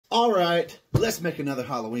All right, let's make another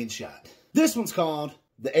Halloween shot. This one's called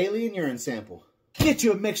the Alien Urine Sample. Get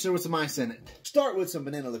you a mixer with some ice in it. Start with some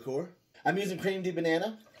banana liqueur. I'm using cream de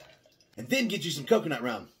banana. And then get you some coconut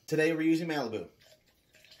rum. Today we're using Malibu.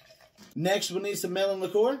 Next we'll need some melon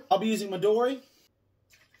liqueur. I'll be using Midori.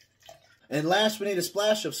 And last we need a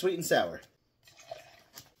splash of sweet and sour.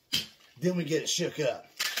 Then we get it shook up.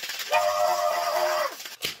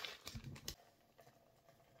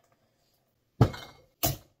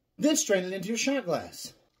 Then strain it into your shot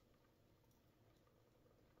glass.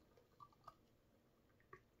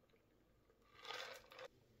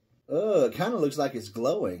 Oh, it kind of looks like it's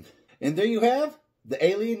glowing. And there you have the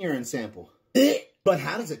alien urine sample. But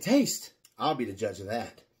how does it taste? I'll be the judge of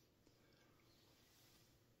that.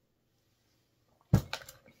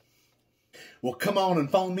 Well, come on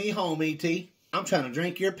and phone me home, E.T. I'm trying to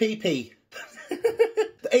drink your pee-pee.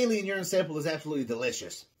 The alien urine sample is absolutely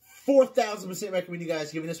delicious. 4,000% recommend you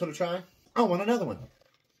guys giving this one a try. I want another one.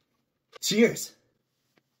 Cheers.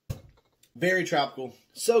 Very tropical.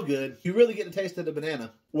 So good. You really get a taste of the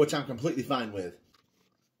banana, which I'm completely fine with.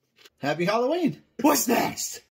 Happy Halloween. What's next?